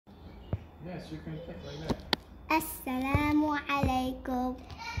Yes, you can click like that. Assalamu alaikum.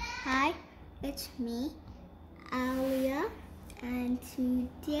 Hi, it's me, Alia, and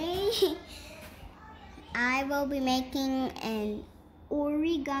today I will be making an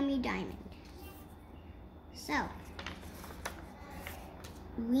origami diamond. So,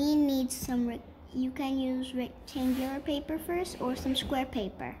 we need some, you can use rectangular paper first or some square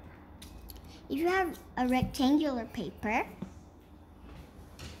paper. If you have a rectangular paper,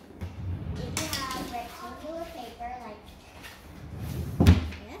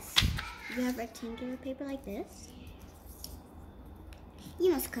 like this,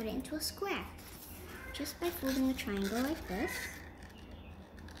 you must cut it into a square just by folding a triangle like this.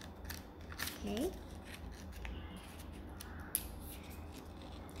 Okay.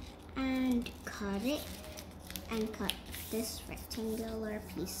 And cut it, and cut this rectangular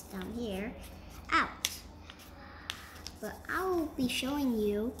piece down here out. But I will be showing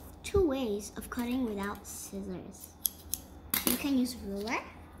you 2 ways of cutting without scissors. You can use ruler,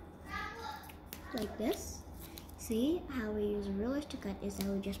 like this. See how we use rulers to cut is that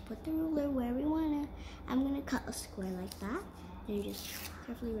we just put the ruler where we want it. I'm gonna cut a square like that, and just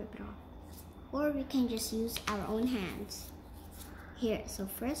carefully rip it off. Or we can just use our own hands. Here, so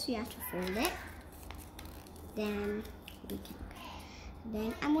first we have to fold it, then we can cut.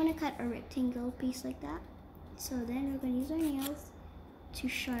 Then I'm gonna cut a rectangle piece like that. So then we're gonna use our nails to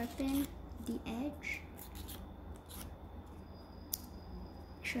sharpen the edge.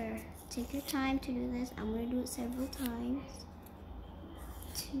 Sure, take your time to do this. I'm gonna do it several times.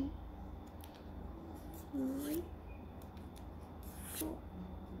 2, 3, 4,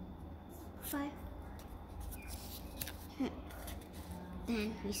 5.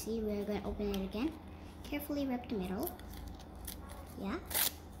 Then you see we're going to open it again. Carefully rip the middle. Yeah.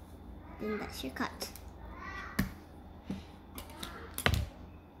 Then that's your cut.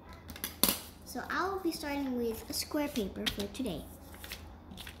 So I'll be starting with a square paper for today.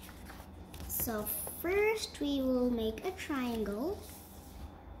 So first we will make a triangle.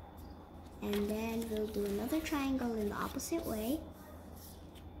 And then we'll do another triangle in the opposite way.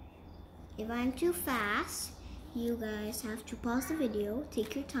 If I'm too fast, you guys have to pause the video,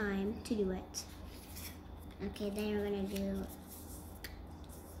 take your time to do it. Okay, then we're gonna do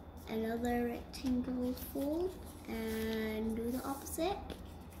another rectangle fold and do the opposite.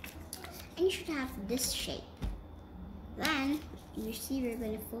 And you should have this shape. Then, you see we're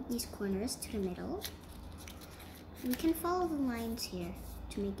gonna fold these corners to the middle. We can follow the lines here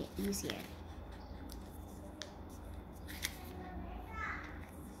to make it easier.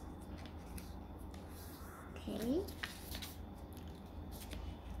 Okay.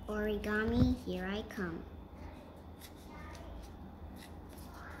 Origami, here I come.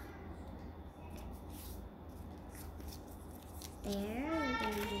 There, we're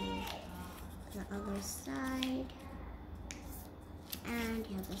going to do the other side and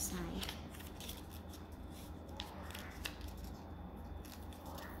the other side.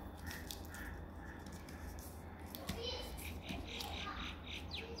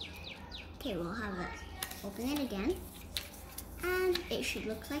 Okay, we'll have it. Open it again, and it should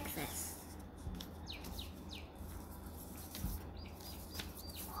look like this.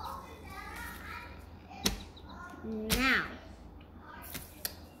 Now,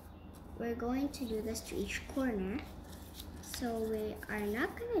 we're going to do this to each corner. So we are not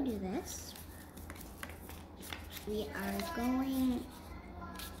going to do this. We are going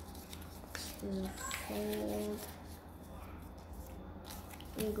to fold.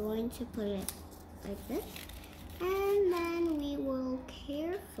 We're going to put it like this, and then we will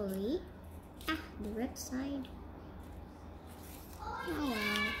carefully, the red side, oh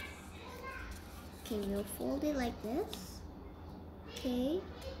wow. Okay, we'll fold it like this, okay,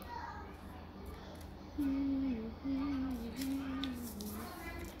 and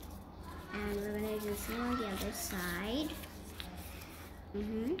we're gonna do the same on the other side,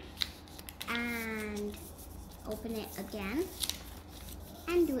 and open it again,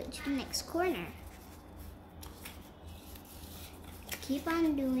 and do it to the next corner. Keep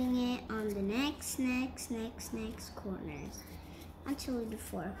on doing it on the next corners until we do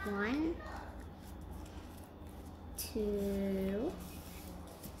 4. 1, 2.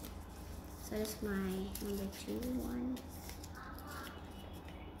 So that's my number 2. 1,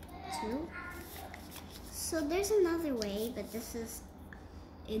 2. So there's another way, but this is,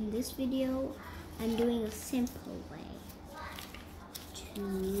 in this video, I'm doing a simple way.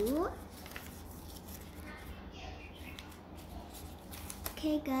 2.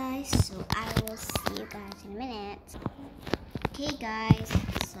 Okay guys, so I will see you guys in a minute. Okay guys,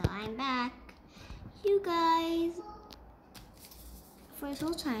 so I'm back. You guys for this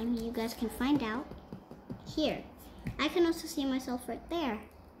whole time, you guys can find out here. I can also see myself right there.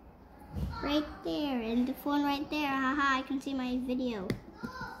 Right there, and the phone right there. Haha, I can see my video.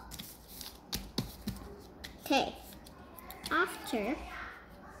 Okay, after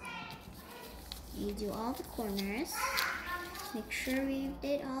you do all the corners, make sure you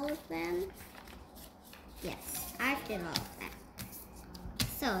did all of them. Yes, I did all of them.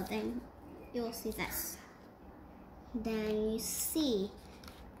 So then you will see this. Then you see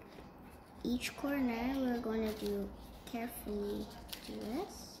each corner, we're going to do carefully do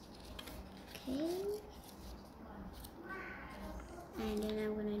this. Okay. And then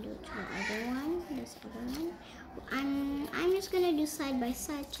I'm going to do it to the other one, this other one. I'm just going to do side by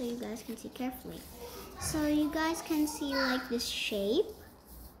side so you guys can see carefully. So you guys can see like this shape.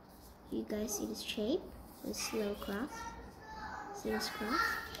 You guys see this shape? This little cross. See this cross?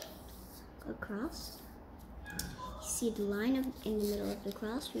 Across. You see the line in the middle of the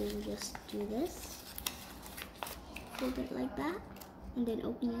cross. We will just do this. Fold it like that. And then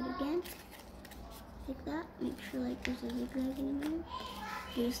open it again. Like that. Make sure like there's a zigzag in the middle.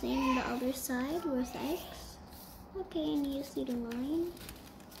 Do the same on the other side with X. Okay, and you see the line.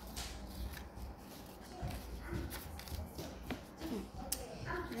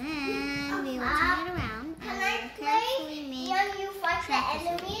 Then we will turn it around and we will carefully make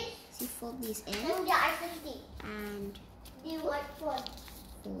triangles. So you fold these in and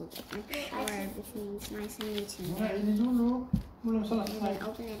fold it. Make sure everything's nice and neat in there. And then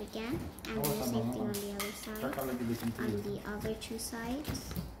open it again and do the same thing on the other side. On the other two sides.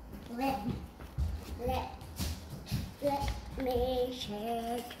 Let me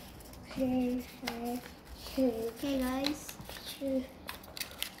shake. Okay guys.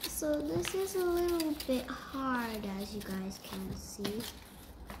 So this is a little bit hard, as you guys can see,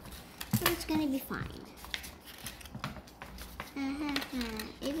 but it's gonna be fine.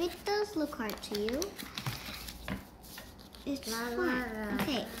 If it does look hard to you, it's fine.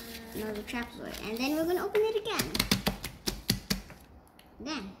 Okay, now the trapezoid, and then we're gonna open it again.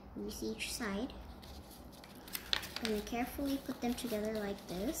 Then you see each side. I'm gonna carefully put them together like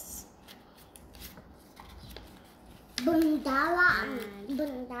this. Bundawaan.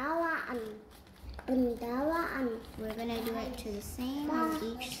 We're gonna do it to the same on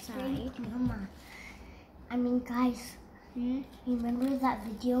each side. Mama, I mean guys, remember that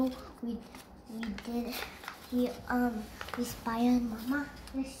video we did? We spy on Mama.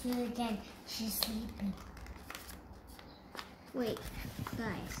 Let's do it again. She's sleeping. Wait,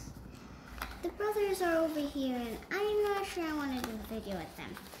 guys. The brothers are over here, and I'm not sure I want to do a video with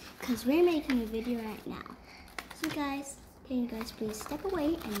them because we're making a video right now. So guys, can you guys please step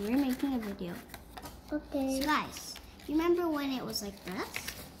away and we're making a video. Okay. So guys, remember when it was like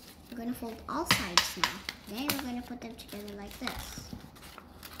this? We're going to fold all sides now. Then we're going to put them together like this.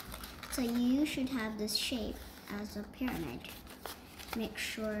 So you should have this shape as a pyramid. Make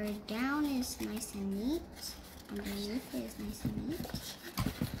sure down is nice and neat. Underneath is nice and neat.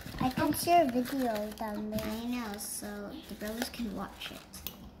 I can share a video down there. I know, so the brothers can watch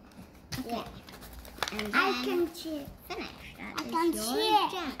it. Okay. Yeah. And then I can share. Finish. I can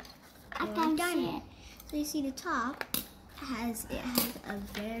share. I can diamond. share. So you see the top has a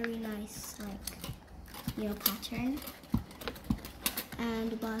very nice pattern, and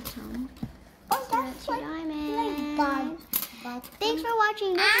the bottom. Oh, So that's your diamond. But Thanks for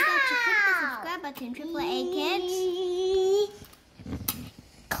watching. Don't forget to click the subscribe button. AAA Kids.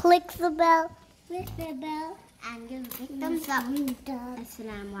 Click the bell. And give a big thumbs up.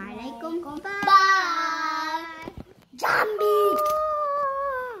 Assalamualaikum. Bye. Zombie.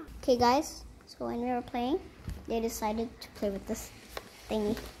 Okay, guys. So when we were playing, they decided to play with this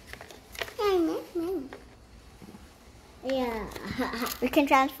thingy. Yeah. We can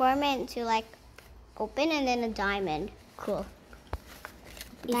transform it into open and then a diamond. Cool.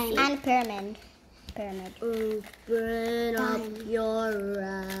 Diamond. And pyramid. Open up your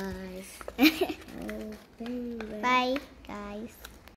eyes. Bye.